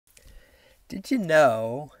Did you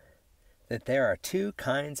know that there are two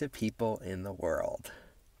kinds of people in the world?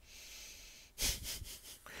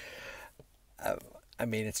 Uh, I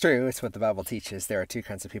mean, it's true. It's what the Bible teaches. There are two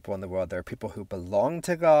kinds of people in the world. There are people who belong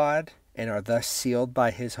to God and are thus sealed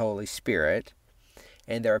by His Holy Spirit.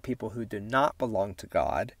 And there are people who do not belong to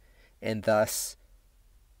God and thus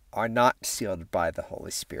are not sealed by the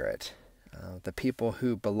Holy Spirit. The people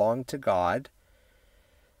who belong to God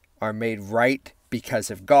are made right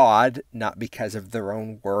because of God, not because of their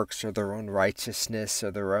own works or their own righteousness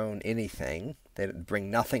or their own anything. They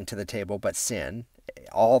bring nothing to the table but sin.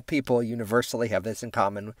 All people universally have this in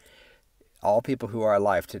common. All people who are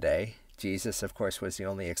alive today. Jesus, of course, was the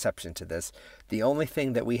only exception to this. The only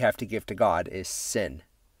thing that we have to give to God is sin,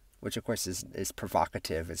 which, of course, is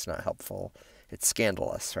provocative. It's not helpful. It's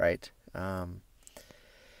scandalous, right?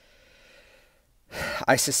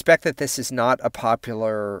 I suspect that this is not a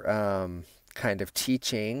popular kind of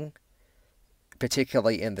teaching,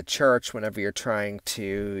 particularly in the church, whenever you're trying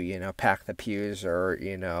to, pack the pews or,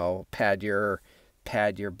 pad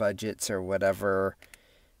your budgets or whatever,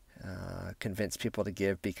 convince people to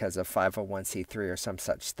give because of 501c3 or some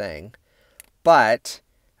such thing. But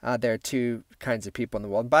there are two kinds of people in the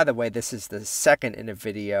world. And by the way, this is the second in a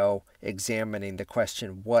video examining the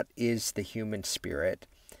question, what is the human spirit?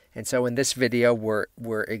 And so in this video,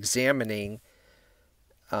 we're examining,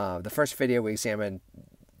 the first video we examined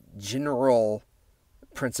general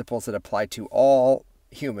principles that apply to all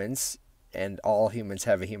humans, and all humans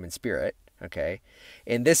have a human spirit, okay?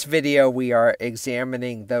 In this video, we are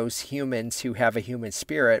examining those humans who have a human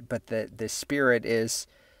spirit, but the spirit is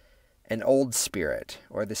an old spirit,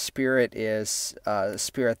 or the spirit is a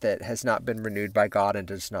spirit that has not been renewed by God and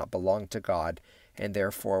does not belong to God. And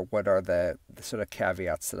therefore, what are the sort of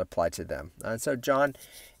caveats that apply to them? So John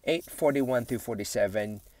 8:41 through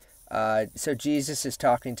 47. So Jesus is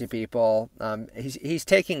talking to people. He's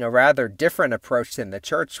taking a rather different approach than the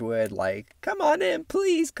church would, like, come on in,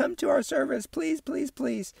 please, come to our service, please, please,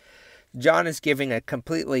 please. John is giving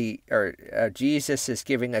Jesus is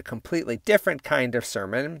giving a completely different kind of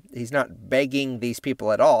sermon. He's not begging these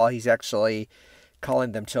people at all. He's actually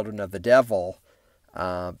calling them children of the devil,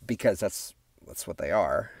 because that's what they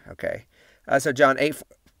are. Okay. So John 8,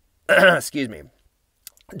 excuse me.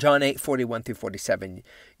 John 8:41 through 47.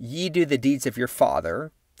 Ye do the deeds of your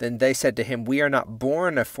father. Then they said to him, we are not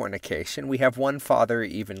born of fornication. We have one Father,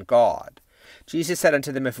 even God. Jesus said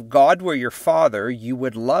unto them, if God were your Father, you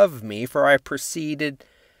would love me, for I proceeded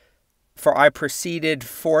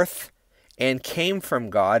forth and came from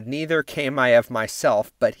God, neither came I of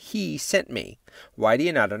myself, but he sent me. Why do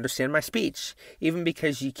ye not understand my speech? Even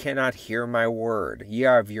because ye cannot hear my word. Ye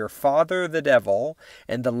are of your father the devil,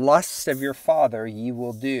 and the lusts of your father ye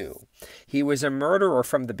will do. He was a murderer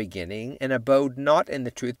from the beginning, and abode not in the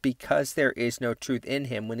truth, because there is no truth in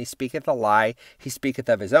him. When he speaketh a lie, he speaketh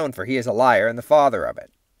of his own, for he is a liar, and the father of it.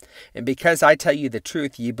 And because I tell you the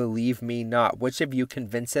truth, ye believe me not. Which of you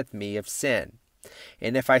convinceth me of sin?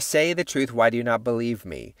 And if I say the truth, why do you not believe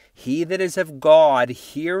me? He that is of God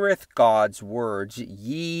heareth God's words.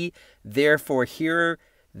 Ye therefore hear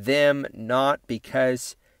them not,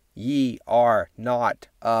 because ye are not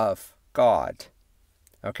of God.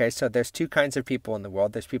 Okay, so there's two kinds of people in the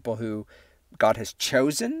world. There's people who God has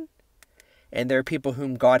chosen, and there are people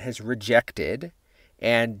whom God has rejected.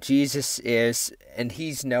 And Jesus is, and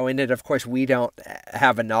he's knowing it. Of course, we don't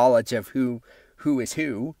have a knowledge of who is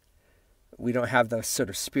who. We don't have those sort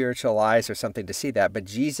of spiritual eyes or something to see that, but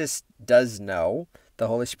Jesus does know. The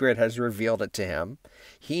Holy Spirit has revealed it to him.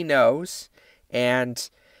 He knows, and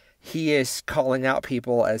he is calling out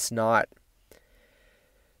people as not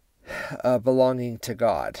belonging to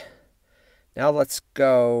God. Now let's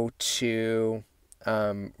go to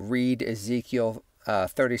read Ezekiel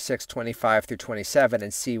 36:25 through 27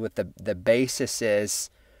 and see what the basis is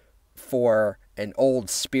for an old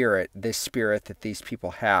spirit, this spirit that these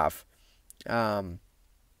people have.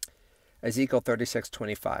 Ezekiel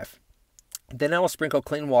 36:25. Then I will sprinkle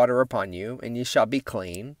clean water upon you, and ye shall be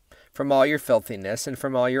clean from all your filthiness and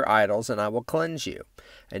from all your idols, and I will cleanse you.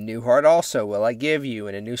 A new heart also will I give you,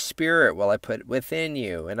 and a new spirit will I put within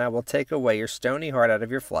you, and I will take away your stony heart out of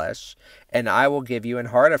your flesh, and I will give you an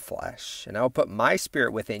heart of flesh, and I will put my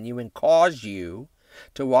spirit within you, and cause you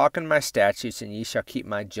to walk in my statutes, and ye shall keep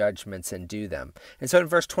my judgments and do them. And so in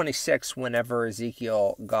verse 26, whenever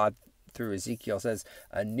God through Ezekiel says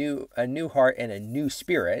a new heart and a new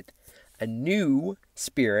spirit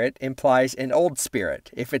implies an old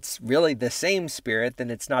spirit. If it's really the same spirit,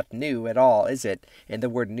 then it's not new at all, is it? And the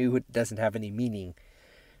word new doesn't have any meaning,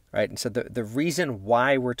 right? And so the reason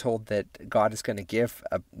why we're told that God is going to give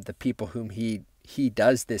the people whom he he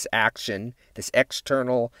does this action, this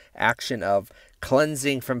external action of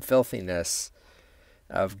cleansing from filthiness,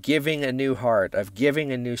 of giving a new heart, of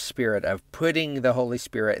giving a new spirit, of putting the Holy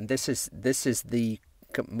Spirit. And this is the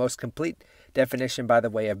most complete definition, by the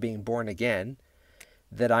way, of being born again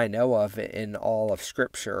that I know of in all of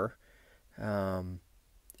Scripture.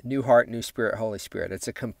 New heart, new spirit, Holy Spirit. It's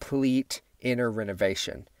a complete inner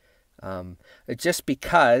renovation. Just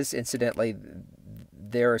because, incidentally,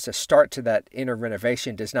 there is a start to that inner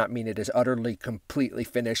renovation does not mean it is utterly, completely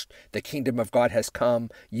finished. The kingdom of God has come.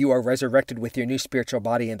 You are resurrected with your new spiritual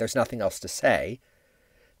body, and there's nothing else to say.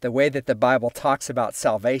 The way that the Bible talks about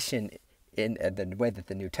salvation, in the way that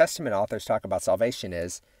the New Testament authors talk about salvation,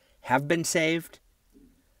 is have been saved,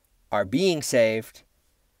 are being saved,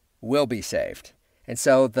 will be saved. And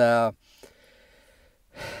so the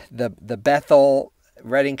Bethel,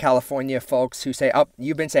 Redding, California folks who say, oh,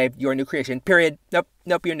 you've been saved, you're a new creation, period. Nope,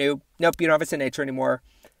 you're new. Nope, you don't have a sin nature anymore.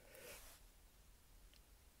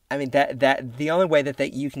 I mean, that the only way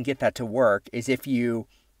that you can get that to work is if you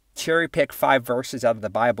cherry pick 5 verses out of the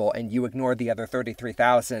Bible and you ignore the other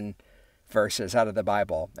 33,000 verses out of the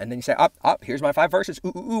Bible. And then you say, here's my 5 verses.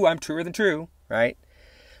 Ooh, I'm truer than true, right?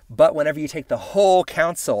 But whenever you take the whole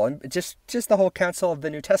counsel, and just the whole counsel of the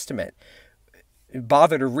New Testament,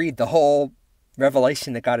 bother to read the whole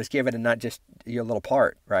revelation that God has given and not just your little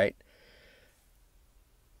part, right?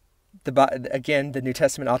 Again, the New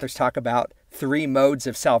Testament authors talk about 3 modes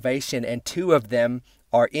of salvation, and 2 of them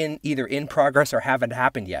are either in progress or haven't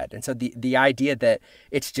happened yet. And so the idea that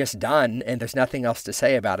it's just done and there's nothing else to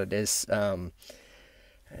say about it is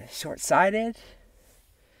short-sighted,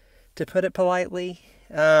 to put it politely.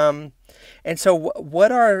 And so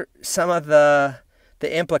what are some of the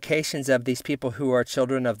implications of these people who are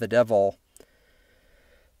children of the devil?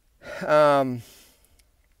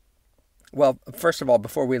 Well, first of all,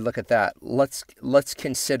 before we look at that, let's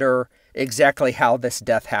consider exactly how this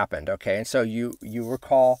death happened, okay? And so you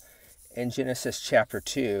recall in Genesis chapter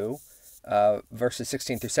 2, verses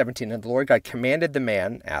 16 through 17, and the Lord God commanded the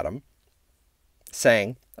man, Adam,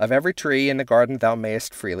 saying, of every tree in the garden thou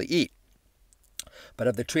mayest freely eat, but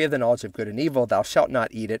of the tree of the knowledge of good and evil thou shalt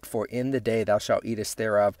not eat it, for in the day thou shalt eatest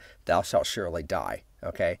thereof, thou shalt surely die,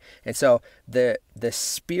 okay? And so the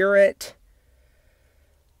spirit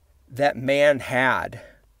that man had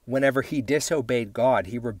whenever he disobeyed God,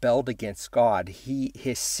 he rebelled against God,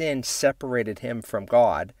 his sin separated him from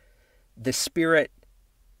God, the spirit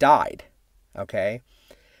died, okay?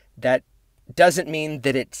 That doesn't mean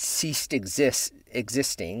that it ceased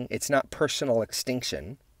existing. It's not personal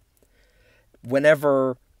extinction.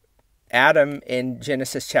 Whenever Adam in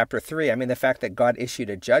Genesis chapter 3, I mean, the fact that God issued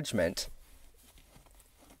a judgment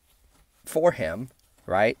for him,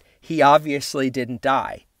 right? He obviously didn't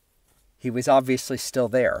die. He was obviously still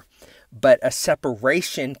there. But a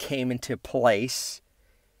separation came into place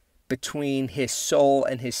between his soul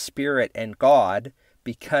and his spirit and God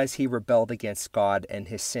because he rebelled against God and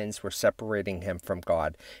his sins were separating him from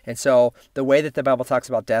God. And so the way that the Bible talks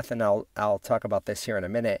about death, and I'll talk about this here in a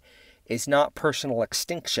minute, is not personal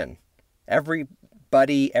extinction.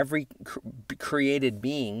 Everybody, every created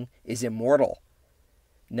being is immortal.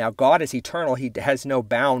 Now, God is eternal. He has no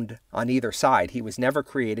bound on either side. He was never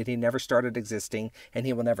created. He never started existing, and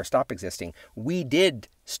he will never stop existing. We did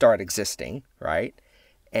start existing, right?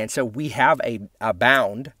 And so we have a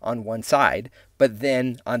bound on one side, but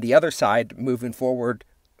then on the other side, moving forward,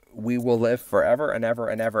 we will live forever and ever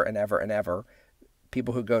and ever and ever and ever.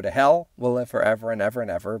 People who go to hell will live forever and ever and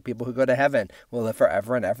ever. People who go to heaven will live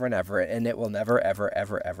forever and ever and ever, and it will never, ever,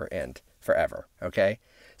 ever, ever end forever, okay?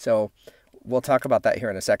 So we'll talk about that here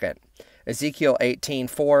in a second. Ezekiel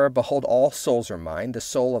 18:4, behold, all souls are mine, the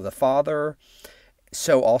soul of the Father,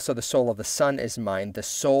 so also the soul of the Son is mine. The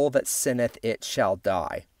soul that sinneth, it shall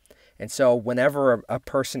die. And so whenever a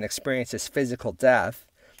person experiences physical death,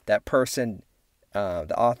 that person,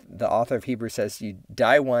 the author of Hebrews says, you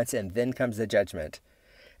die once and then comes the judgment.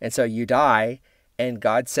 And so you die, and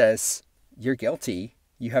God says, you're guilty.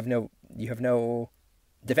 You have no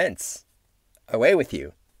defense. Away with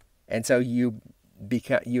you. And so you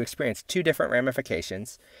experience 2 different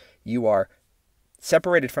ramifications. You are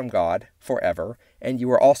separated from God forever, and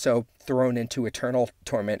you are also thrown into eternal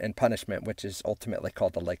torment and punishment, which is ultimately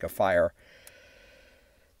called the lake of fire.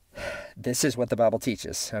 This is what the Bible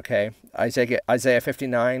teaches, okay? Isaiah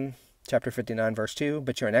 59, chapter 59, verse 2,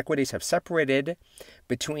 but your iniquities have separated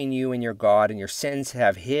between you and your God, and your sins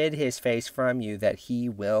have hid his face from you, that he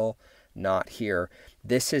will not hear.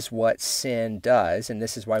 This is what sin does, and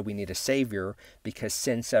this is why we need a Savior, because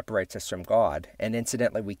sin separates us from God. And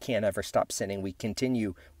incidentally, we can't ever stop sinning. We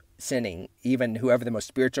continue sinning. Even whoever the most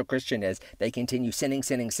spiritual Christian is, they continue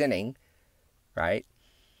sinning, right?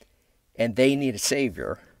 And they need a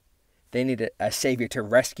Savior. They need a Savior to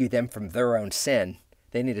rescue them from their own sin.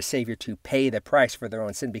 They need a Savior to pay the price for their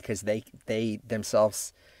own sin because they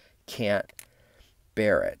themselves can't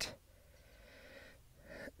bear it.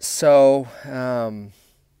 So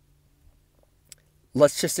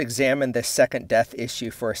let's just examine this second death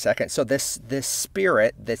issue for a second. So this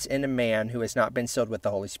spirit that's in a man who has not been sealed with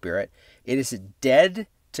the Holy Spirit, it is dead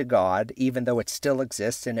to God, even though it still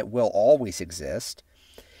exists and it will always exist.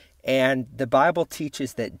 And the Bible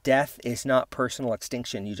teaches that death is not personal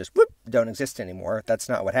extinction. You just don't exist anymore. That's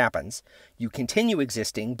not what happens. You continue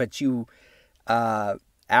existing, but you,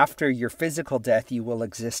 after your physical death, you will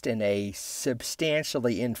exist in a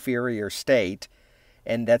substantially inferior state.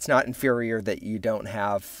 And that's not inferior that you don't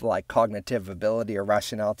have like cognitive ability or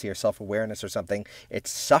rationality or self-awareness or something.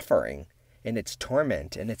 It's suffering and it's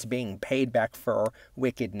torment and it's being paid back for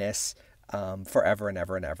wickedness forever and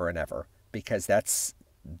ever and ever and ever. Because that's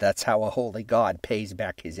how a holy God pays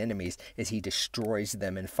back his enemies, is he destroys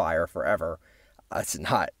them in fire forever. It's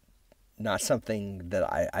not something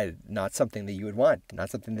that not something that you would want, not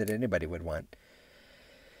something that anybody would want.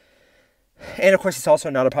 And of course, it's also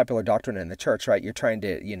not a popular doctrine in the church, right? You're trying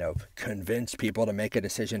to, convince people to make a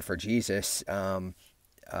decision for Jesus. You're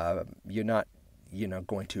not,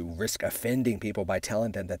 going to risk offending people by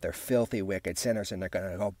telling them that they're filthy, wicked sinners and they're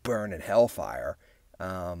going to go burn in hellfire.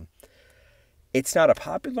 It's not a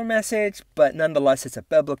popular message, but nonetheless, it's a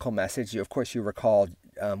biblical message. Of course, you recall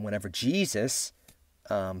whenever Jesus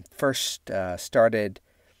first started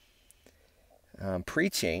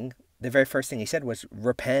preaching, the very first thing he said was,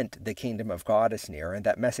 repent, the kingdom of God is near. And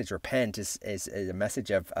that message, repent, is a message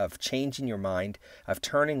of changing your mind, of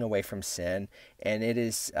turning away from sin. And it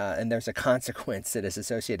is, and there's a consequence that is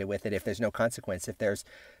associated with it. If there's no consequence,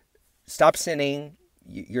 stop sinning,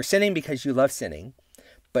 you're sinning because you love sinning.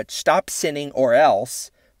 But stop sinning or else,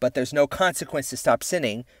 but there's no consequence to stop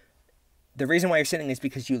sinning. The reason why you're sinning is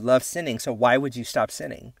because you love sinning, so why would you stop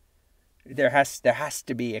sinning? There has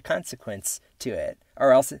to be a consequence to it,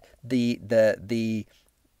 or else the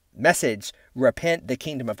message, repent, the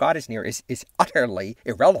kingdom of God is near, is utterly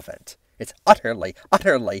irrelevant. It's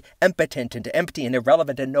utterly impotent and empty and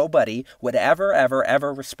irrelevant, and nobody would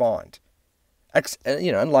ever respond.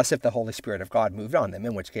 Unless if the Holy Spirit of God moved on them,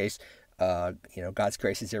 in which case, God's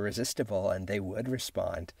grace is irresistible and they would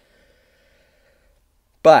respond.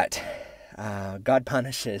 But God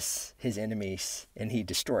punishes his enemies and he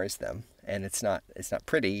destroys them, and it's not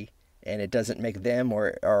pretty, and it doesn't make them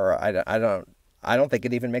or I don't think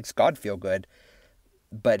it even makes God feel good.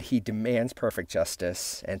 But he demands perfect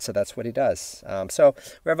justice, and so that's what he does. So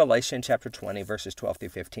Revelation chapter 20, verses 12 through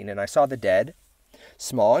 15, and I saw the dead,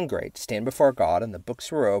 small and great, stand before God, and the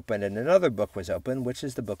books were opened, and another book was opened, which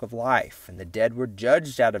is the book of life. And the dead were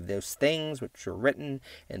judged out of those things which were written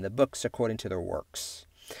in the books according to their works.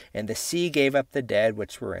 And the sea gave up the dead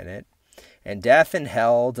which were in it, and death and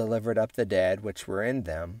hell delivered up the dead which were in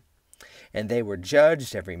them. And they were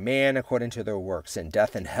judged, every man according to their works. And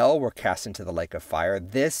death and hell were cast into the lake of fire.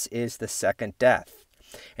 This is the second death.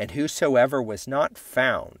 And whosoever was not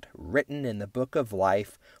found written in the book of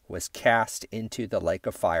life was cast into the lake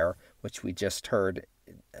of fire, which we just heard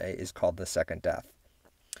is called the second death.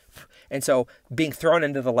 And so being thrown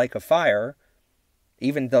into the lake of fire,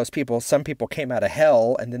 even some people came out of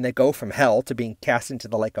hell, and then they go from hell to being cast into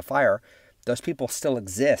the lake of fire. Those people still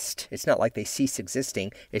exist. It's not like they cease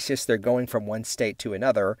existing. It's just they're going from one state to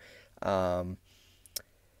another.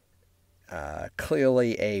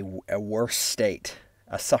 Clearly a worse state,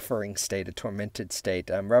 a suffering state, a tormented state.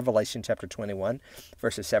 Revelation chapter 21,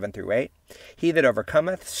 verses 7 through 8. He that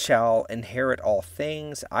overcometh shall inherit all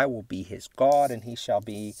things. I will be his God, and he shall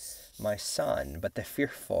be my son. But the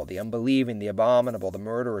fearful, the unbelieving, the abominable, the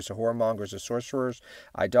murderers, the whoremongers, the sorcerers,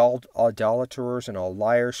 idolaters, and all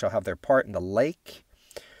liars shall have their part in the lake,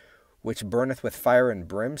 which burneth with fire and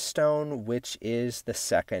brimstone, which is the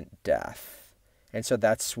second death. And so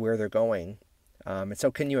that's where they're going. And so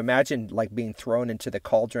can you imagine like being thrown into the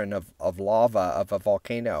cauldron of lava of a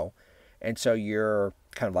volcano? And so you're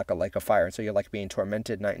kind of like a lake of fire. And so you're like being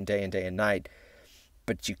tormented night and day and night.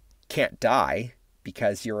 But you can't die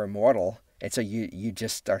because you're immortal. And so you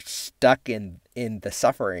just are stuck in the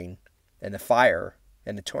suffering and the fire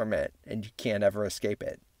and the torment. And you can't ever escape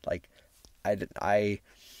it. Like, I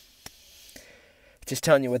just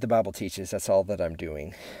telling you what the Bible teaches. That's all that I'm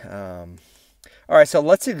doing. All right, so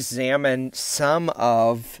let's examine some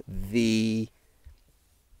of the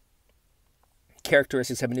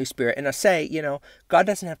characteristics of a new spirit. And I'll say, God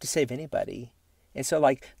doesn't have to save anybody. And so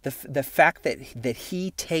like the fact that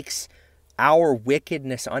he takes our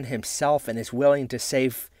wickedness on himself and is willing to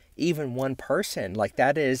save even one person, like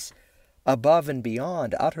that is above and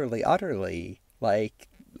beyond, utterly like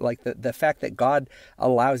the fact that God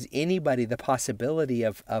allows anybody the possibility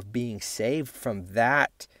of being saved from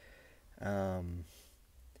that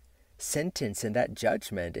sentence and that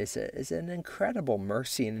judgment is an incredible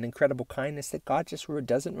mercy and an incredible kindness that God just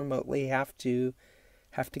doesn't remotely have to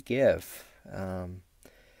give.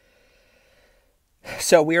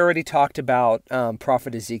 So we already talked about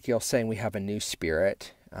Prophet Ezekiel saying we have a new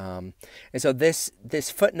spirit. And so this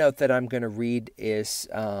footnote that I'm going to read is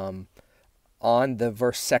on the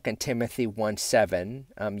verse 2 Timothy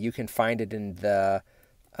 1:7. You can find it in the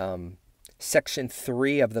section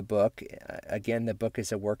 3 of the book. Again, the book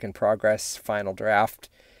is a work in progress, final draft,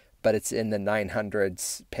 but it's in the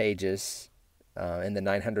 900s pages, in the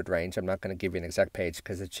 900 range. I'm not going to give you an exact page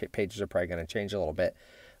because the pages are probably going to change a little bit.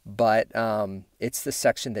 But it's the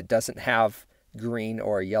section that doesn't have green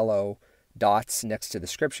or yellow dots next to the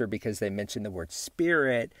scripture because they mention the word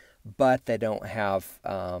spirit, but they don't have,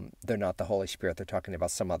 they're not the Holy Spirit. They're talking about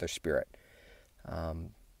some other spirit.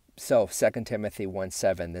 So 2 Timothy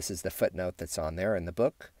 1:7, this is the footnote that's on there in the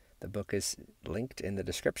book. The book is linked in the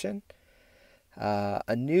description.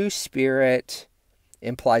 A new spirit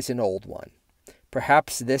implies an old one.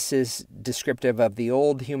 Perhaps this is descriptive of the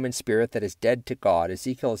old human spirit that is dead to God.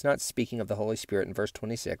 Ezekiel is not speaking of the Holy Spirit in verse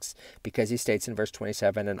 26 because he states in verse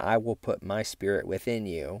 27, and I will put my spirit within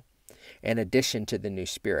you, in addition to the new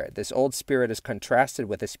spirit. This old spirit is contrasted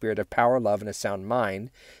with a spirit of power, love, and a sound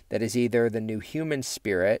mind that is either the new human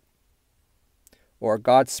spirit or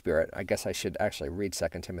God's spirit. I guess I should actually read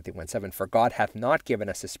 2 Timothy 1:7. For God hath not given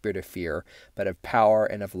us a spirit of fear, but of power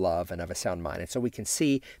and of love and of a sound mind. And so we can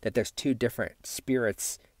see that there's two different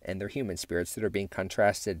spirits, and they're human spirits, that are being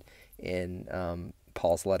contrasted in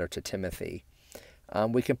Paul's letter to Timothy.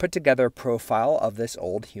 We can put together a profile of this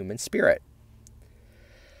old human spirit.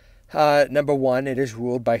 Number one, it is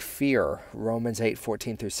ruled by fear. Romans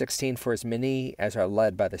 8:14-16. For as many as are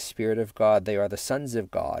led by the Spirit of God, they are the sons of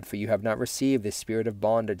God. For you have not received the spirit of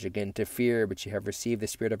bondage again to fear, but you have received the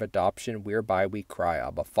spirit of adoption, whereby we cry,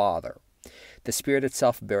 Abba, Father. The Spirit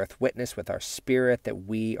itself beareth witness with our spirit that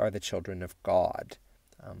we are the children of God.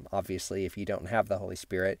 Obviously, if you don't have the Holy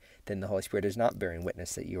Spirit, then the Holy Spirit is not bearing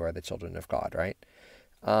witness that you are the children of God, right?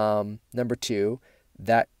 Number two,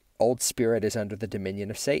 that old spirit is under the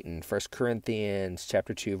dominion of Satan. 1 Corinthians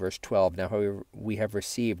chapter 2, verse 12. Now we have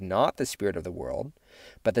received not the spirit of the world,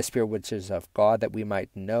 but the Spirit which is of God, that we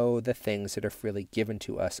might know the things that are freely given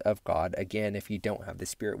to us of God. Again, if you don't have the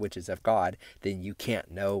Spirit which is of God, then you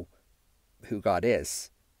can't know who God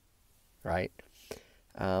is, right?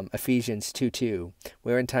 Ephesians 2:2.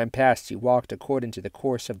 Where in time past you walked according to the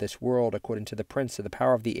course of this world, according to the prince of the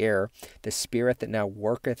power of the air, the spirit that now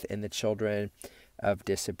worketh in the children of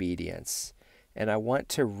disobedience. And I want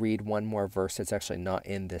to read one more verse that's actually not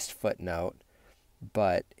in this footnote,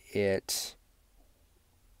 but it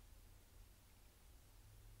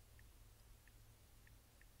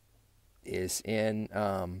is in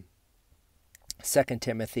 2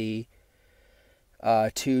 Timothy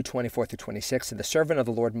 2:24-26. And the servant of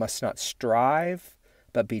the Lord must not strive,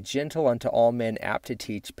 but be gentle unto all men, apt to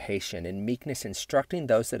teach, patient, in meekness instructing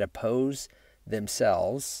those that oppose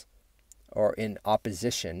themselves, or in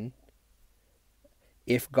opposition,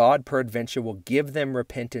 if God peradventure will give them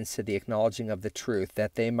repentance to the acknowledging of the truth,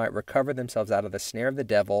 that they might recover themselves out of the snare of the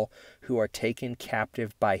devil, who are taken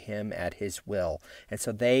captive by him at his will. And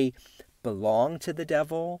so they belong to the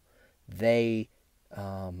devil. They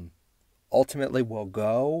ultimately will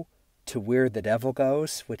go to where the devil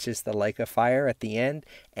goes, which is the lake of fire at the end.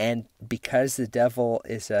 And because the devil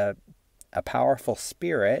is a powerful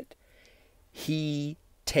spirit, he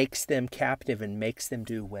takes them captive and makes them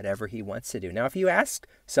do whatever he wants to do. Now, if you ask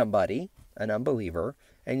somebody, an unbeliever,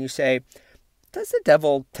 and you say, does the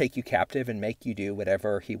devil take you captive and make you do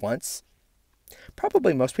whatever he wants?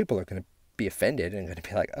 Probably most people are going to be offended and going to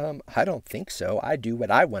be like, I don't think so. I do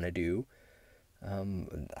what I want to do.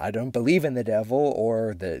 I don't believe in the devil,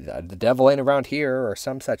 or the devil ain't around here, or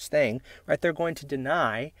some such thing, right? They're going to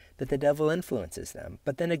deny that the devil influences them.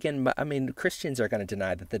 But then again, I mean, Christians are going to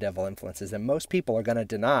deny that the devil influences them. Most people are going to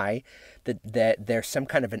deny that there's some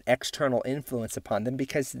kind of an external influence upon them,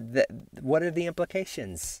 because what are the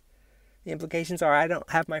implications? The implications are, I don't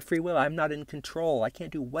have my free will. I'm not in control. I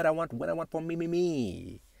can't do what I want for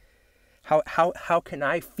me. How can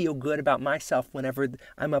I feel good about myself whenever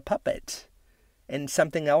I'm a puppet? And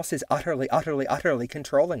something else is utterly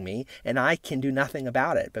controlling me, and I can do nothing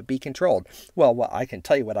about it but be controlled. Well, I can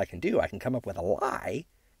tell you what I can do. I can come up with a lie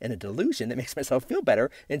in a delusion that makes myself feel better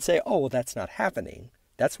and say, oh, well, that's not happening.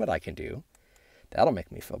 That's what I can do. That'll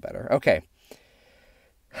make me feel better. Okay.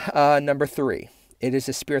 Number 3. It is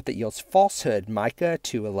a spirit that yields falsehood. Micah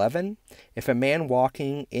 2:11. If a man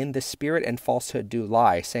walking in the spirit and falsehood do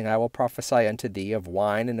lie, saying, I will prophesy unto thee of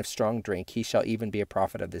wine and of strong drink, he shall even be a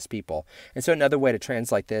prophet of this people. And so another way to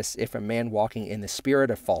translate this, if a man walking in the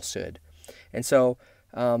spirit of falsehood. And so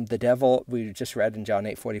the devil, we just read in John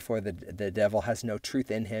 8:44, the devil has no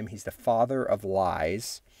truth in him. He's the father of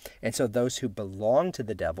lies. And so those who belong to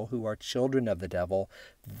the devil, who are children of the devil,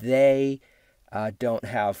 they don't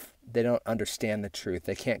understand the truth.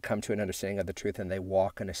 They can't come to an understanding of the truth, and they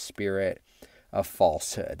walk in a spirit of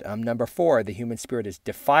falsehood. Number 4, the human spirit is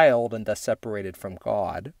defiled and thus separated from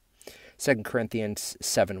God. 2 Corinthians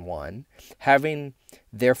 7:1. Having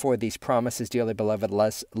therefore these promises, dearly beloved,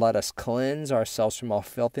 let us cleanse ourselves from all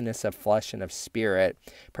filthiness of flesh and of spirit,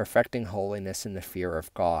 perfecting holiness in the fear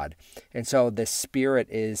of God. And so the spirit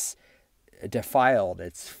is defiled,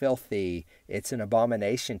 it's filthy, it's an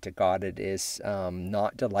abomination to God, it is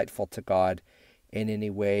not delightful to God in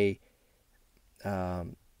any way,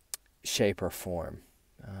 shape, or form.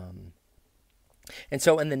 And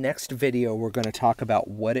so in the next video, we're going to talk about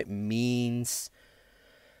what it means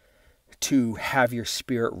to have your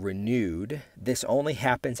spirit renewed. This only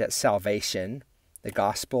happens at salvation. The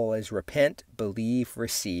gospel is repent, believe,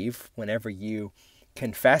 receive. Whenever you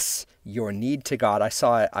confess your need to God. I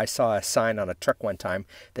saw a sign on a truck one time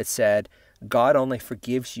that said, God only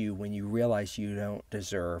forgives you when you realize you don't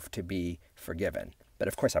deserve to be forgiven. But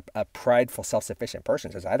of course, a prideful, self-sufficient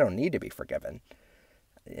person says, I don't need to be forgiven.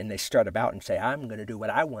 And they strut about and say, I'm going to do what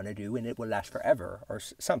I want to do and it will last forever, or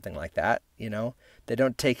something like that. You know, they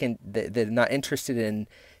don't they're not interested in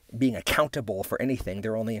being accountable for anything.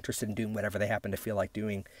 They're only interested in doing whatever they happen to feel like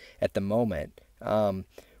doing at the moment.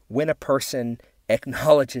 When a person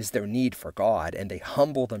acknowledges their need for God and they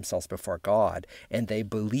humble themselves before God and they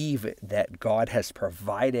believe that God has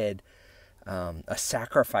provided a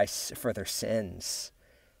sacrifice for their sins,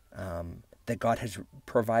 that God has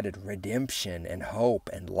provided redemption and hope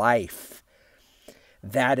and life,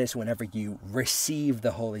 that is whenever you receive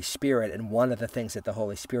the Holy Spirit. And one of the things that the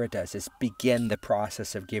Holy Spirit does is begin the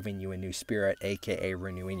process of giving you a new spirit, aka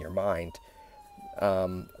renewing your mind,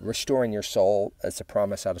 restoring your soul, as a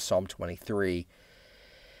promise out of Psalm 23,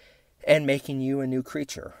 and making you a new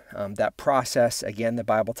creature. That process, again, the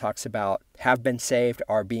Bible talks about have been saved,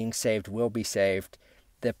 are being saved, will be saved.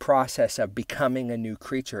 The process of becoming a new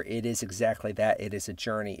creature, it is exactly that. It is a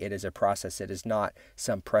journey. It is a process. It is not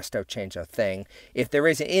some presto changeo thing. If there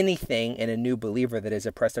is anything in a new believer that is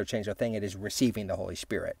a presto changeo thing, it is receiving the Holy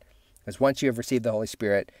Spirit. Because once you have received the Holy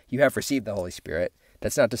Spirit, you have received the Holy Spirit.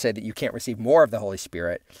 That's not to say that you can't receive more of the Holy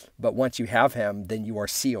Spirit, but once you have him, then you are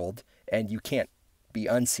sealed, and you can't be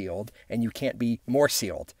unsealed, and you can't be more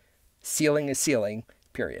sealed. Sealing is sealing,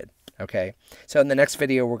 period. Okay? So in the next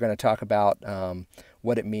video, we're going to talk about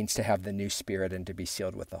what it means to have the new spirit and to be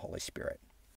sealed with the Holy Spirit.